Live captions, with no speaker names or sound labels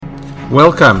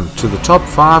Welcome to the Top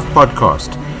 5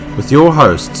 podcast with your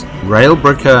hosts, Rael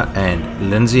Bricker and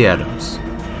Lindsay Adams.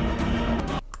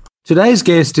 Today's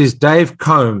guest is Dave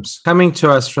Combs, coming to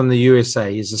us from the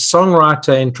USA. He's a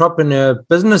songwriter, entrepreneur,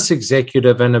 business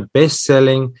executive, and a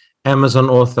best-selling Amazon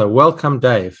author. Welcome,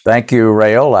 Dave. Thank you,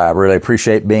 Rael. I really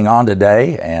appreciate being on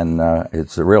today, and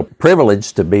it's a real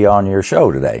privilege to be on your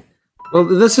show today. Well,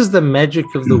 this is the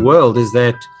magic of the world, is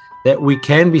that we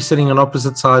can be sitting on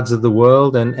opposite sides of the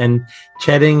world and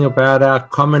chatting about our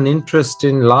common interest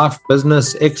in life,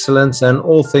 business, excellence, and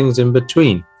all things in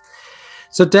between.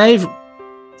 So, Dave,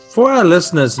 for our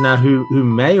listeners now who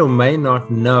may or may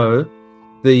not know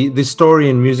the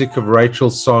story and music of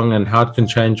Rachel's song and how it can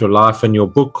change your life, and your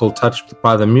book called Touched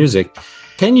by the Music,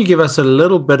 can you give us a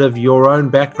little bit of your own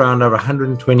background of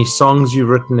 120 songs you've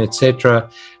written, etc.?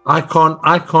 I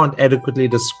can't adequately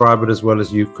describe it as well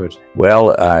as you could.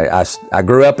 Well, I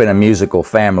grew up in a musical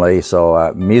family,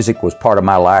 so music was part of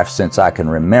my life since I can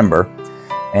remember.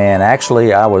 And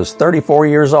actually, I was 34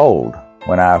 years old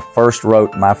when I first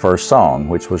wrote my first song,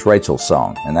 which was Rachel's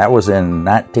song. And that was in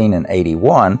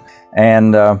 1981.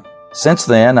 And since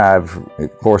then, I've,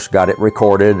 of course, got it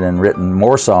recorded and written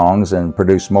more songs and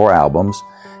produced more albums.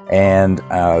 And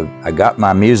I got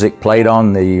my music played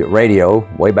on the radio.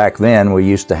 Way back then, we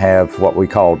used to have what we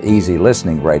called easy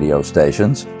listening radio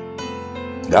stations.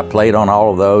 Got played on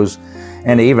all of those.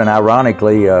 And even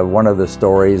ironically, one of the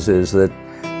stories is that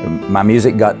my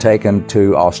music got taken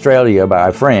to Australia by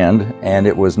a friend, and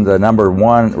it was the number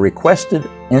one requested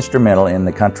instrumental in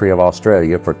the country of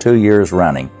Australia for 2 years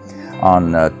running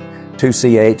on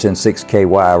 2CH and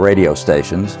 6KY radio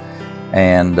stations.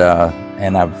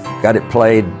 And I've got it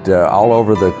played all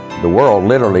over the world,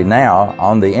 literally now,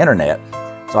 on the internet.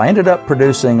 So I ended up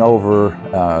producing over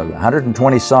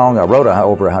 120 songs. I wrote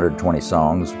over 120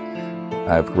 songs.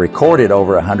 I've recorded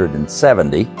over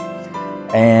 170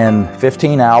 and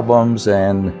 15 albums.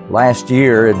 And last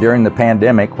year, during the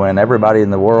pandemic, when everybody in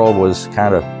the world was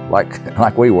kind of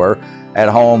like we were at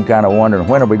home, kind of wondering,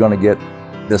 when are we going to get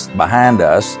this behind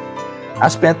us? I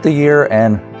spent the year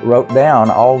and wrote down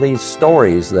all these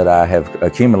stories that I have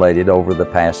accumulated over the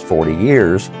past 40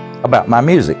 years about my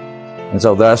music. And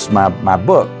so thus my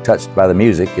book, Touched by the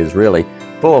Music, is really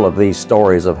full of these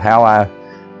stories of how I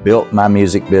built my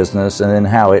music business and then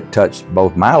how it touched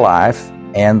both my life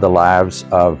and the lives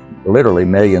of literally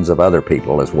millions of other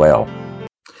people as well.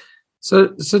 So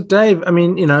Dave, I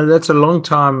mean, that's a long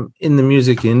time in the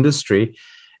music industry.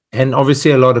 And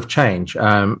obviously a lot of change.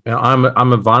 I'm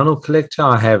a vinyl collector.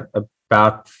 I have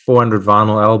about 400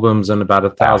 vinyl albums and about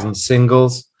 1,000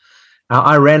 singles.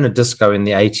 I ran a disco in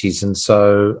the 80s, and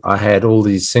so I had all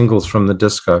these singles from the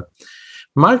disco.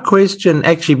 My question,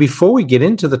 actually, before we get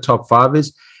into the top 5,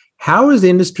 is how has the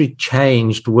industry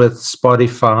changed with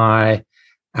Spotify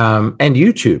and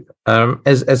YouTube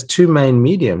as two main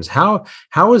mediums? How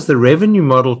has the revenue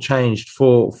model changed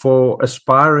for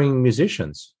aspiring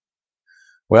musicians?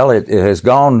 Well, it has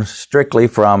gone strictly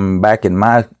from back in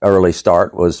my early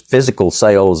start was physical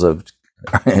sales of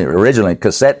originally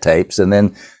cassette tapes and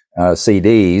then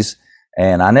CDs.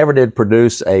 And I never did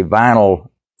produce a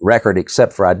vinyl record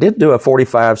except for I did do a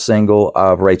 45 single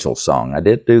of Rachel's song. I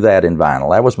did do that in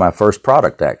vinyl. That was my first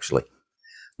product, actually.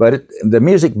 But the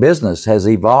music business has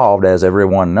evolved, as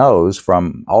everyone knows,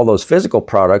 from all those physical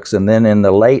products. And then in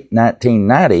the late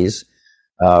 1990s,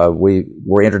 we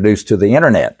were introduced to the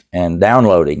internet and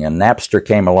downloading, and Napster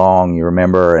came along, you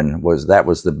remember, and that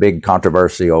was the big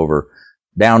controversy over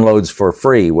downloads for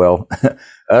free. Well,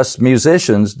 us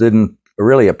musicians didn't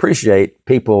really appreciate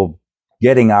people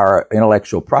getting our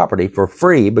intellectual property for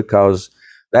free because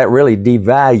that really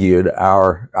devalued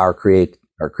our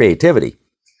creativity.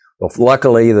 Well,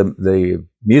 luckily, the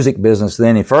music business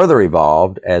then further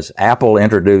evolved as Apple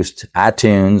introduced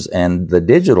iTunes and the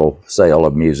digital sale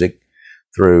of music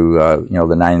through,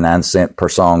 the 99 cent per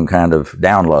song kind of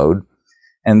download.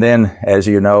 And then, as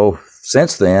you know,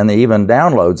 since then, even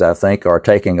downloads, I think, are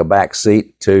taking a back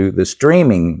seat to the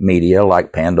streaming media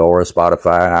like Pandora,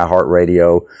 Spotify,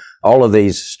 iHeartRadio. All of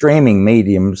these streaming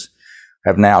mediums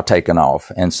have now taken off.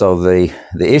 And so the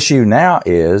issue now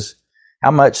is,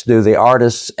 how much do the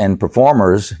artists and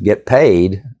performers get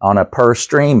paid on a per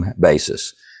stream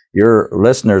basis? Your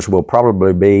listeners will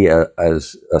probably be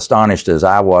as astonished as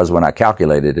I was when I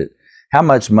calculated it. How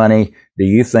much money do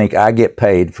you think I get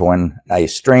paid for when a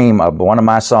stream of one of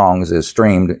my songs is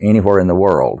streamed anywhere in the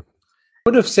world? I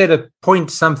would have said a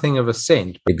point something of a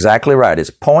cent. Exactly right.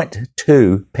 It's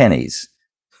 0.2 pennies.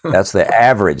 That's the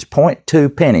average,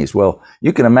 0.2 pennies. Well,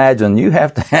 you can imagine you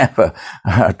have to have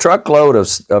a truckload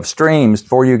of streams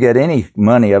before you get any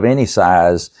money of any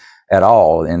size at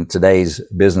all in today's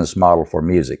business model for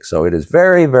music. So it is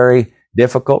very, very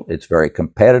difficult. It's very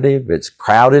competitive. It's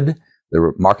crowded.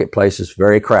 The marketplace is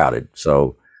very crowded.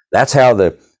 So that's how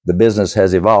the business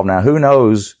has evolved. Now, who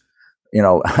knows?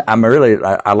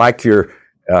 I like you're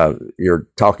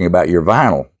talking about your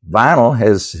vinyl. Vinyl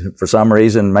has, for some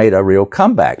reason, made a real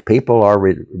comeback. People are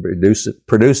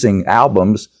producing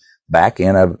albums back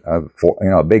in a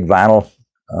big vinyl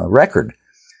record.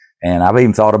 And I've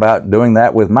even thought about doing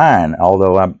that with mine,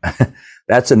 although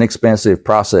that's an expensive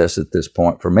process at this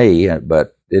point for me.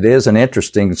 But it is an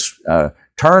interesting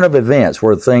turn of events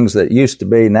where things that used to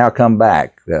be now come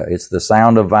back. It's the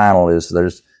sound of vinyl.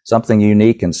 There's something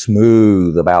unique and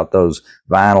smooth about those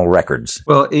vinyl records.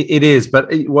 Well, it is.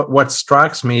 But what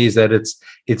strikes me is that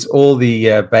it's all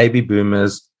the baby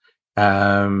boomers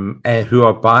and who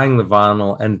are buying the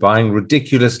vinyl and buying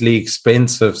ridiculously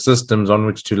expensive systems on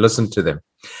which to listen to them.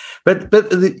 But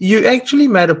you actually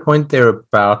made a point there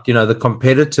about, the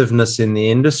competitiveness in the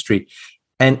industry.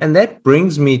 And that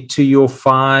brings me to your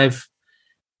five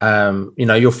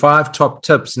top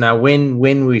tips. Now,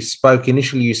 when we spoke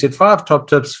initially, you said 5 top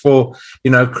tips for,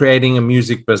 creating a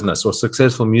music business or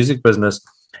successful music business.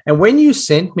 And when you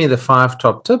sent me the 5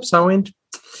 top tips, I went,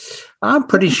 I'm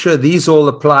pretty sure these all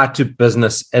apply to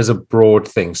business as a broad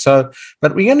thing. So,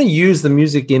 but we're going to use the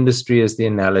music industry as the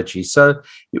analogy. So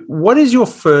what is your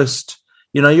first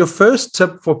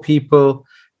tip for people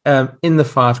in the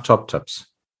 5 top tips?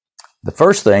 The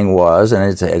first thing was,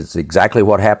 and it's exactly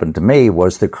what happened to me,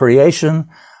 was the creation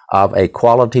of a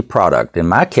quality product. In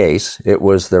my case, it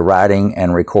was the writing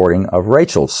and recording of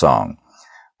Rachel's song,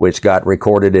 which got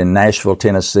recorded in Nashville,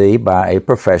 Tennessee by a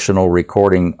professional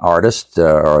recording artist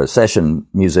or a session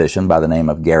musician by the name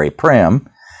of Gary Prim,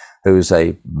 who's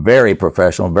a very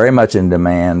professional, very much in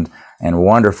demand, and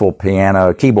wonderful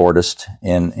piano keyboardist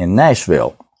in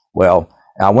Nashville. Well,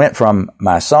 I went from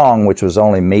my song, which was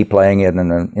only me playing it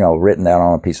and written down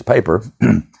on a piece of paper,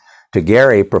 to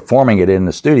Gary performing it in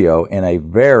the studio in a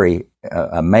very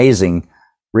amazing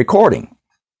recording.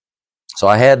 So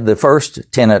I had the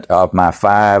first tenet of my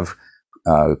 5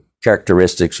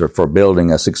 characteristics for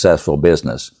building a successful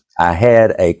business. I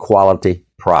had a quality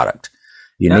product.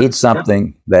 You need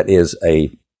something that is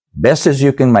a best as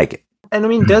you can make it. And I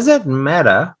mean, does that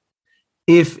matter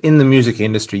if in the music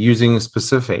industry, using a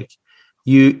specific,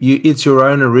 it's your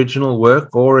own original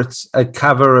work or it's a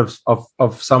cover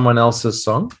of someone else's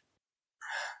song?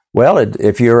 Well,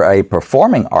 if you're a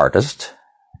performing artist,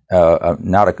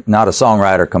 not a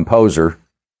songwriter, composer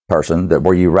person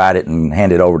where you write it and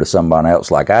hand it over to someone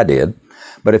else like I did,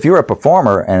 but if you're a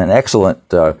performer and an excellent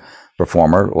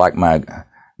performer like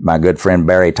my good friend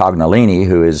Barry Tognolini,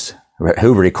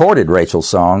 who recorded Rachel's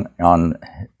song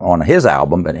on his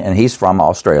album, and he's from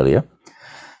Australia,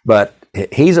 but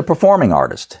he's a performing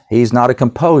artist. He's not a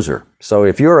composer. So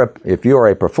if you're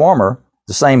a performer,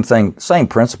 the same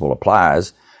principle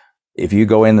applies. If you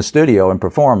go in the studio and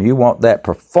perform, you want that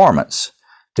performance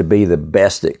to be the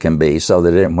best it can be, so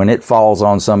that when it falls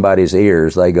on somebody's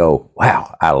ears, they go,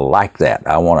 "Wow, I like that.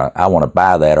 I want to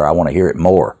buy that, or I want to hear it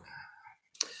more."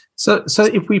 So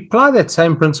if we apply that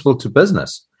same principle to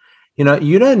business,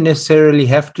 you don't necessarily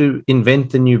have to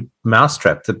invent the new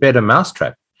mousetrap, the better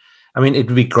mousetrap. I mean, it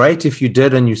would be great if you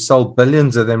did and you sold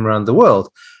billions of them around the world.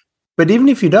 But even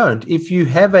if you don't, if you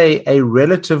have a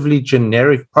relatively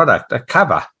generic product, a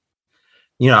cover,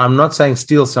 I'm not saying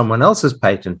steal someone else's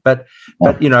patent, but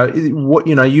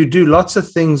you do lots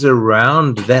of things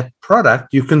around that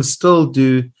product, you can still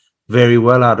do very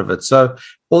well out of it. So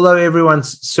although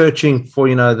everyone's searching for,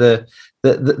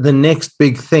 the next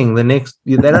big thing,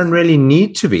 they don't really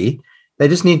need to be, they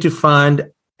just need to find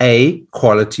a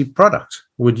quality product.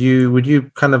 Would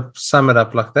you kind of sum it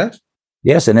up like that?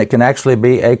 Yes, and it can actually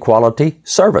be a quality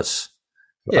service.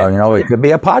 Yeah. It could be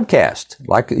a podcast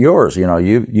like yours.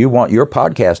 You want your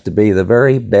podcast to be the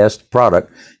very best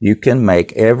product you can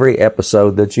make every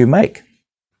episode that you make.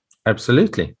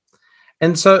 Absolutely.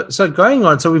 And so going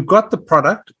on, so we've got the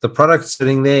product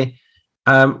sitting there.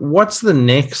 What's the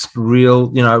next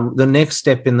the next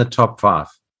step in the top 5?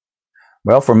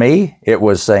 Well, for me, it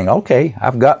was saying, okay,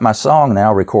 I've got my song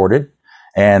now recorded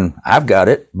and I've got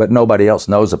it, but nobody else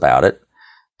knows about it.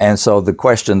 And so the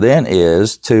question then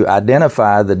is to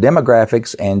identify the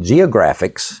demographics and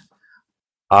geographics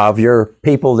of your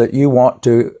people that you want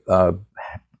to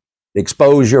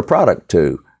expose your product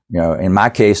to. In my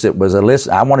case, it was a list.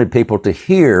 I wanted people to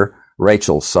hear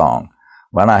Rachel's song.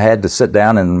 When I had to sit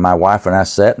down, and my wife and I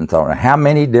sat and thought, how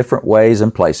many different ways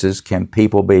and places can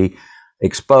people be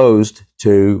exposed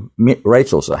to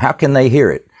Rachel's song? How can they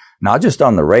hear it? Not just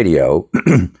on the radio.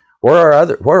 Where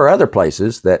are other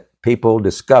places that people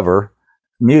discover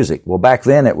music. Well, back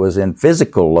then it was in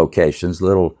physical locations,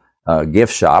 little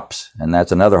gift shops, and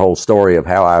that's another whole story of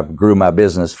how I grew my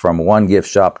business from one gift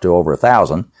shop to over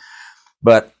 1,000.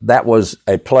 But that was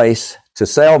a place to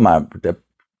sell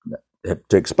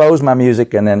to expose my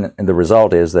music, and then the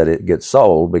result is that it gets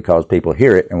sold because people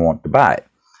hear it and want to buy it.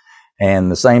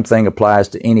 And the same thing applies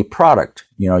to any product.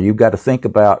 You know, you've got to think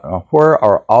about where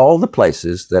are all the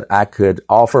places that I could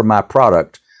offer my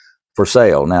product for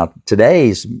sale. Now,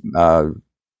 today's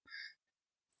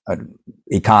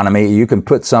economy, you can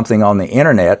put something on the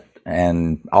internet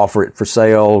and offer it for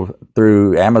sale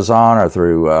through Amazon or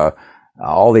through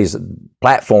all these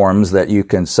platforms that you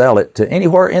can sell it to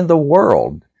anywhere in the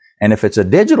world. And if it's a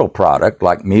digital product,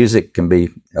 like music can be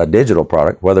a digital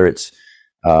product, whether it's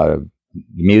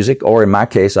music, or in my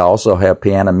case, I also have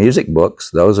piano music books.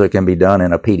 Those can be done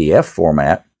in a PDF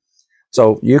format.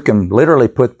 So you can literally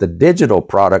put the digital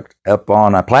product up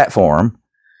on a platform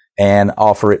and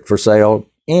offer it for sale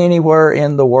anywhere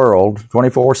in the world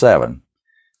 24/7.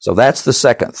 So that's the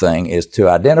second thing, is to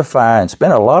identify and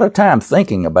spend a lot of time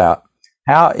thinking about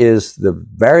how is the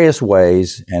various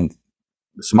ways, and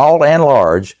small and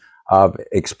large, of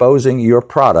exposing your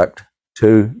product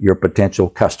to your potential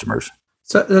customers.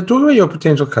 So talk about your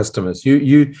potential customers.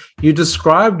 You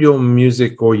described your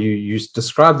music, or you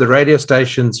described the radio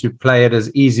stations who play it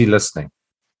as easy listening.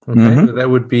 Okay, mm-hmm. That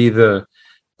would be the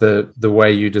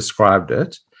way you described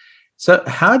it. So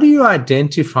how do you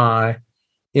identify,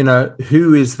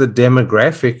 who is the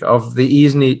demographic of the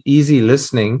easy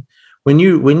listening when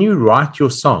you write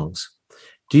your songs?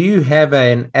 Do you have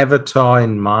an avatar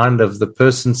in mind of the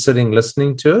person sitting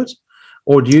listening to it,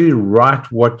 or do you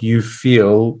write what you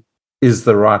feel is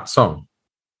the right song?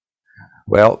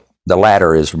 Well, the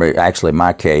latter is actually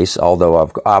my case, although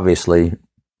I've obviously,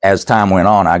 as time went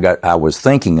on, I was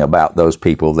thinking about those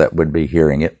people that would be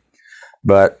hearing it.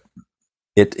 But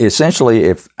it essentially,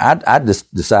 if I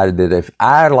just decided that if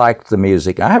I liked the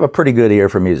music, I have a pretty good ear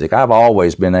for music. I've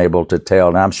always been able to tell,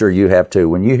 and I'm sure you have too,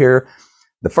 when you hear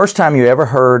the first time you ever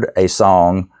heard a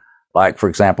song, like, for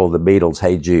example, the Beatles'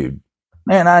 Hey Jude,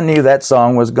 man, I knew that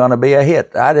song was going to be a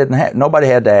hit. Nobody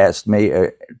had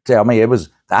to tell me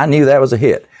I knew that was a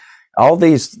hit. All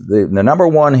these, the number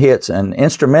one hits and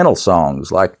instrumental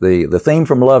songs, like the theme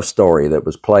from Love Story that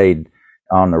was played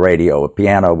on the radio, a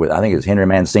piano with, I think it was Henry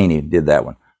Mancini did that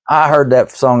one. I heard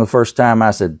that song the first time. I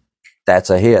said,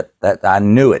 that's a hit. I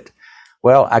knew it.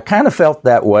 Well, I kind of felt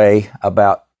that way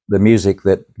about the music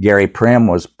that Gary Prim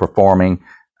was performing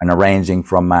and arranging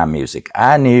from my music.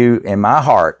 I knew in my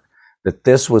heart that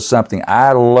this was something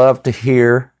I loved to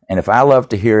hear. And if I loved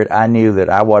to hear it, I knew that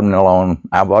I wasn't alone.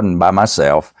 I wasn't by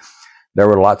myself. There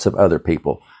were lots of other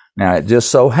people. Now, it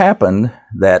just so happened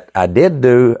that I did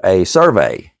do a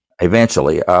survey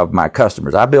eventually of my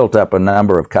customers. I built up a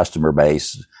number of customer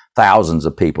base, thousands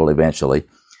of people eventually.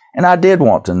 And I did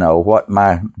want to know what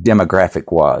my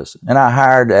demographic was. And I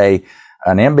hired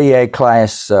an MBA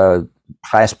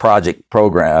class project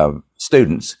program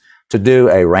students to do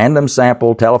a random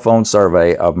sample telephone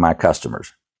survey of my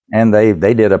customers. And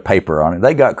they did a paper on it.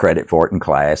 They got credit for it in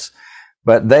class,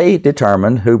 but they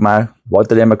determined what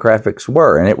the demographics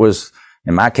were. And it was,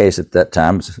 in my case at that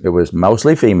time, it was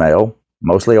mostly female,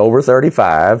 mostly over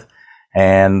 35.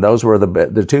 And those were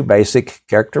the two basic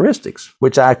characteristics,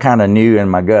 which I kind of knew in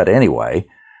my gut anyway.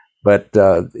 But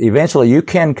eventually you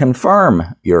can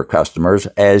confirm your customers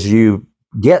as you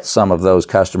get some of those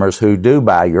customers who do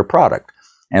buy your product.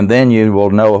 And then you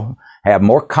will have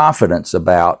more confidence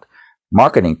about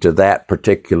marketing to that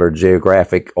particular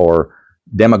geographic or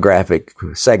demographic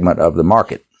segment of the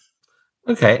market.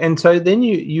 Okay. And so then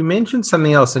you mentioned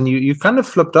something else, and you kind of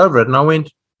flipped over it, and I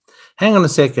went, hang on a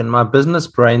second, my business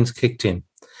brains kicked in.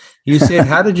 You said,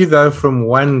 how did you go from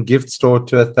one gift store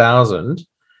to 1,000?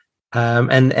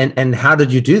 And how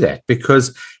did you do that?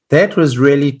 Because that was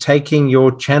really taking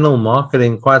your channel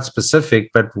marketing quite specific,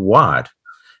 but wide.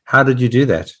 How did you do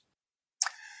that?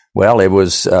 Well, it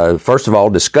was, first of all,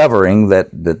 discovering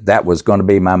that was going to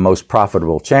be my most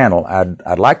profitable channel.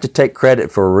 I'd like to take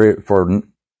credit for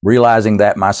realizing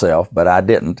that myself, but I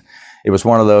didn't. It was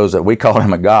one of those that we call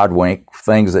them a God wink,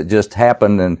 things that just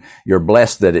happened, and you're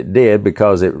blessed that it did,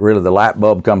 because the light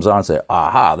bulb comes on and says,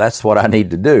 aha, that's what I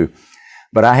need to do.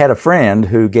 But I had a friend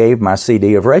who gave my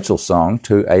CD of Rachel's song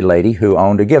to a lady who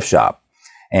owned a gift shop.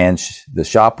 And the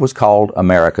shop was called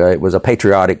America. It was a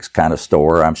patriotic kind of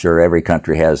store. I'm sure every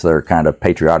country has their kind of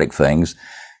patriotic things.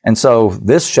 And so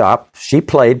this shop, she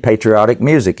played patriotic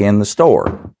music in the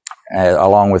store,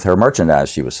 along with her merchandise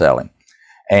she was selling.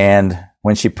 And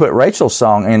when she put Rachel's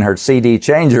song in her CD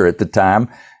changer at the time,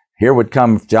 here would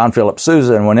come John Philip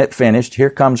Sousa, and when it finished, here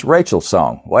comes Rachel's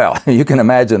song. Well, you can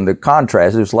imagine the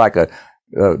contrast. It was like a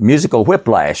musical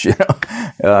whiplash,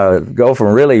 go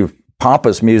from really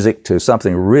pompous music to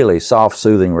something really soft,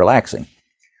 soothing, relaxing.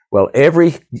 Well,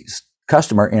 every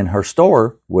customer in her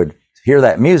store would hear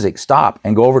that music, stop,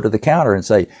 and go over to the counter and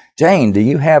say, Jane, do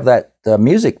you have that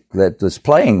music that is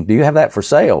playing? Do you have that for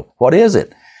sale? What is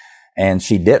it? And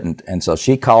she didn't. And so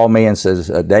she called me and says,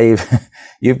 Dave,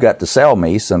 you've got to sell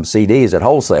me some CDs at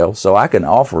wholesale so I can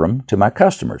offer them to my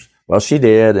customers. Well, she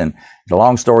did. And the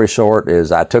long story short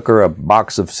is I took her a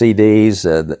box of CDs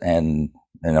and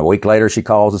a week later she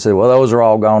calls and said, well, those are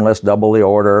all gone. Let's double the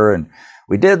order. And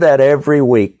we did that every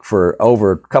week for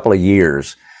over a couple of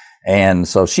years. And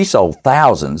so she sold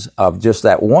thousands of just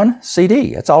that one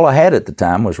CD. That's all I had at the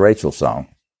time was Rachel's song.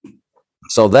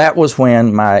 So that was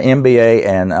when my MBA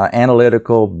and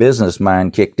analytical business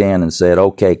mind kicked in and said,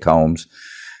 okay, Combs,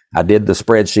 I did the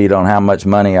spreadsheet on how much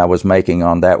money I was making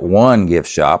on that one gift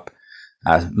shop.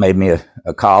 I made me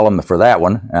a column for that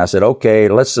one. And I said, okay,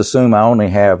 let's assume I only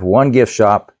have one gift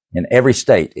shop in every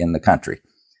state in the country.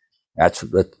 That's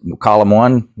column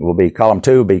one will be column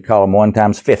two will be column 1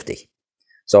 times 50.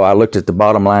 So I looked at the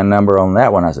bottom line number on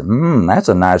that one. I said, that's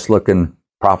a nice looking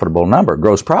profitable number,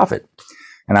 gross profit.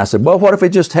 And I said, well, what if we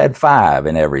just had 5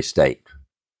 in every state?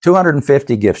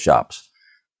 250 gift shops.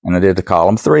 And I did the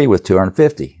column 3 with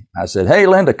 250. I said, hey,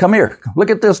 Linda, come here. Look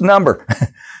at this number.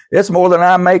 It's more than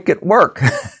I make at work.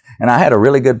 And I had a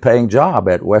really good paying job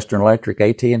at Western Electric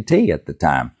AT&T at the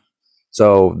time.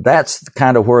 So that's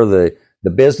kind of where the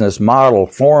business model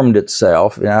formed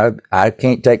itself. I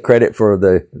can't take credit for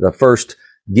the first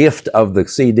gift of the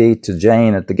CD to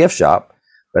Jane at the gift shop,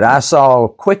 but I saw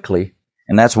quickly,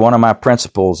 and that's one of my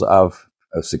principles of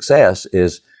success,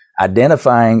 is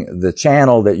identifying the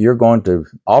channel that you're going to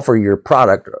offer your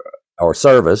product or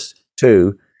service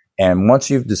to. And once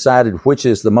you've decided which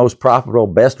is the most profitable,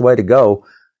 best way to go,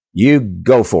 you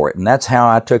go for it. And that's how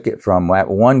I took it from that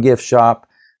one gift shop.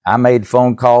 I made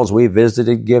phone calls. We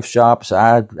visited gift shops.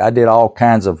 I did all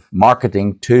kinds of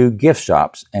marketing to gift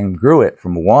shops and grew it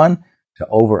from 1 to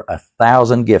over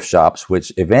 1,000 gift shops,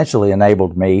 which eventually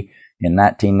enabled me in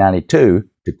 1992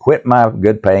 to quit my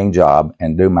good paying job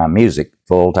and do my music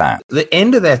full time. The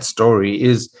end of that story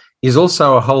is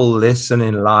also a whole lesson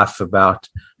in life about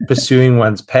pursuing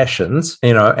one's passions,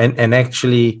 and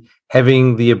actually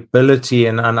having the ability,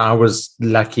 and I was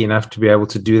lucky enough to be able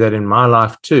to do that in my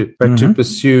life too, but to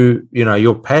pursue,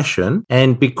 your passion,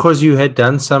 and because you had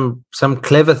done some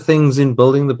clever things in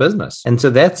building the business. And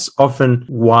so that's often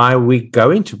why we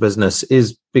go into business,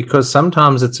 is because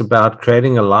sometimes it's about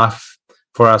creating a life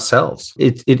for ourselves.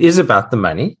 It is about the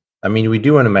money. I mean, we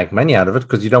do want to make money out of it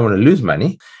because you don't want to lose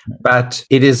money, but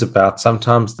it is about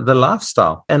sometimes the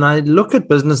lifestyle. And I look at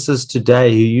businesses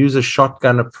today who use a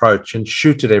shotgun approach and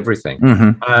shoot at everything.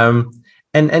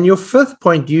 And your fifth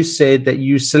point, you said that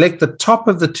you select the top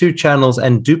of the 2 channels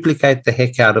and duplicate the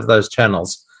heck out of those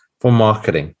channels for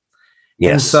marketing.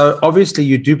 Yes. And so obviously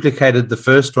you duplicated the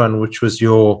first one, which was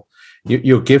your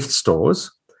gift stores.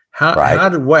 How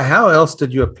else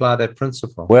did you apply that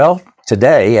principle? Well,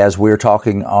 today, as we're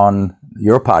talking on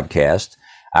your podcast,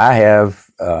 I'm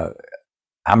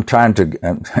trying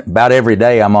to, about every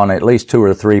day, I'm on at least 2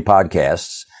 or 3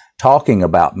 podcasts talking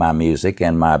about my music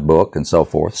and my book and so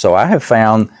forth. So I have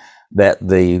found that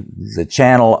the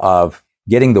channel of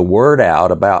getting the word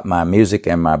out about my music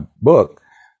and my book,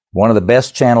 one of the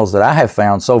best channels that I have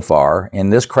found so far in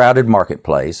this crowded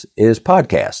marketplace is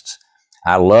podcasts.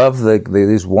 I love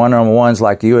these one-on-ones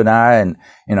like you and I, and,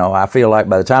 I feel like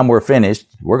by the time we're finished,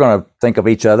 we're going to think of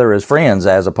each other as friends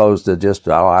as opposed to just,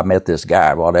 I met this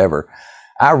guy, whatever.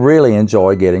 I really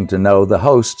enjoy getting to know the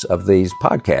hosts of these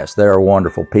podcasts. They are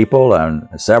wonderful people, and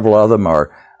several of them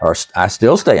are I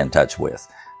still stay in touch with.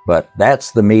 But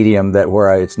that's the medium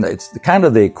where it's kind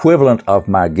of the equivalent of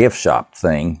my gift shop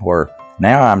thing, where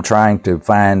now I'm trying to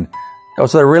find,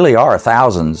 because there really are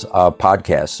thousands of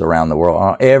podcasts around the world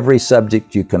on every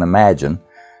subject you can imagine,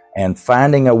 and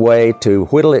finding a way to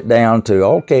whittle it down to,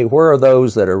 okay, where are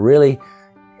those that are really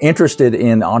interested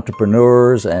in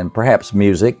entrepreneurs and perhaps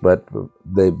music, but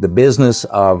the business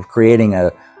of creating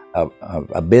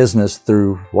a business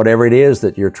through whatever it is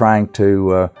that you're trying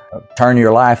to turn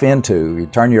your life into, you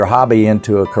turn your hobby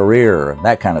into a career,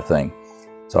 that kind of thing.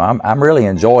 So I'm really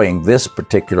enjoying this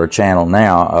particular channel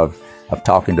now of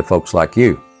talking to folks like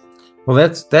you. Well,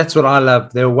 that's what I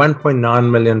love. There are 1.9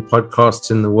 million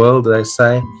podcasts in the world, they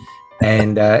say.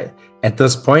 And at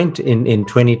this point in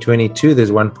 2022,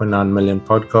 there's 1.9 million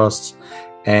podcasts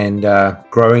and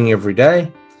growing every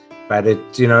day. But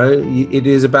it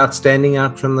is about standing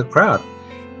out from the crowd.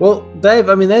 Well, Dave,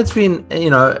 I mean, that's been,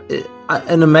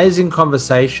 an amazing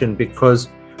conversation, because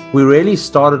we really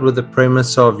started with the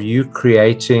premise of you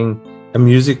creating a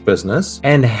music business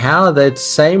and how that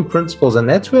same principles, and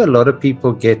that's where a lot of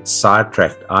people get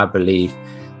sidetracked, I believe,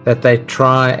 that they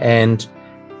try and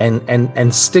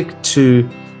stick to,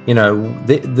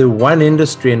 the one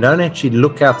industry and don't actually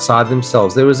look outside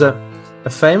themselves. There was a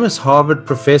famous Harvard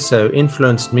professor who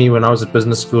influenced me when I was at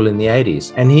business school in the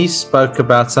 80s, and he spoke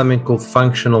about something called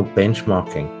functional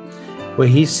benchmarking, where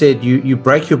he said you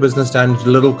break your business down into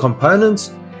little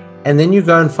components, and then you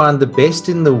go and find the best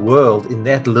in the world in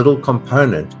that little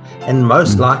component, and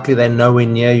most likely they're nowhere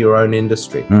near your own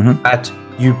industry, but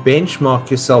you benchmark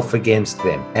yourself against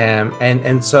them.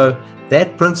 And so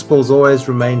that principle's always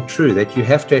remained true, that you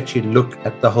have to actually look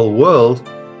at the whole world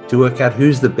to work out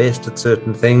who's the best at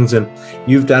certain things. And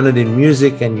you've done it in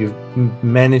music, and you've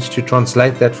managed to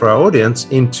translate that for our audience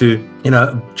into,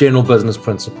 general business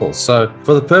principles. So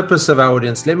for the purpose of our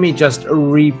audience, let me just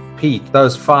repeat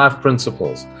those 5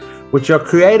 principles, which are: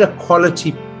 create a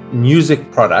quality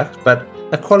music product, but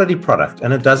a quality product.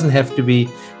 And it doesn't have to be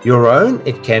your own.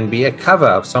 It can be a cover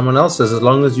of someone else's, as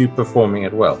long as you're performing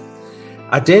it well.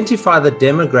 Identify the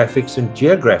demographics and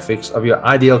geographics of your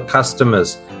ideal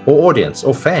customers or audience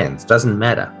or fans, doesn't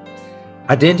matter.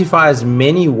 Identify as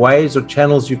many ways or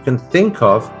channels you can think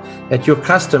of that your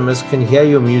customers can hear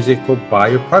your music or buy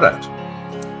your product.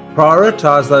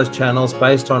 Prioritize those channels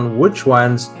based on which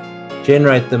ones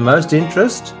generate the most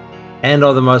interest and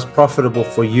are the most profitable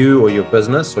for you or your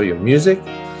business or your music.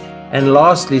 And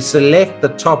lastly, select the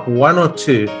top 1 or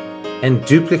 2 and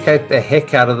duplicate the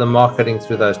heck out of the marketing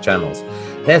through those channels.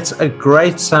 That's a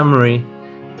great summary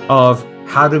of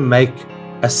how to make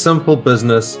a simple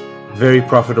business very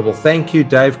profitable. Thank you,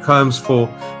 Dave Combs, for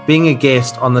being a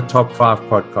guest on the Top 5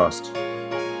 podcast.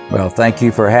 Well, thank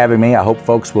you for having me. I hope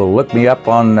folks will look me up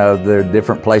on the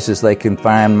different places they can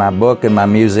find my book and my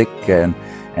music, and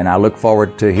I look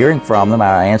forward to hearing from them.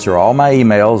 I answer all my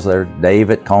emails. They're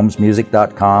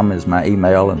dave@combsmusic.com is my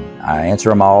email, and I answer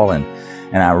them all. And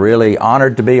I'm really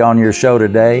honored to be on your show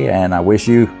today, and I wish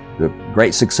you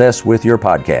great success with your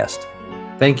podcast.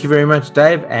 Thank you very much,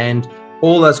 Dave. And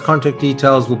all those contact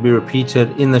details will be repeated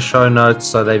in the show notes,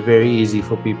 so they're very easy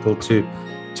for people to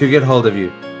get hold of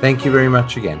you. Thank you very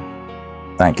much again.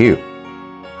 Thank you.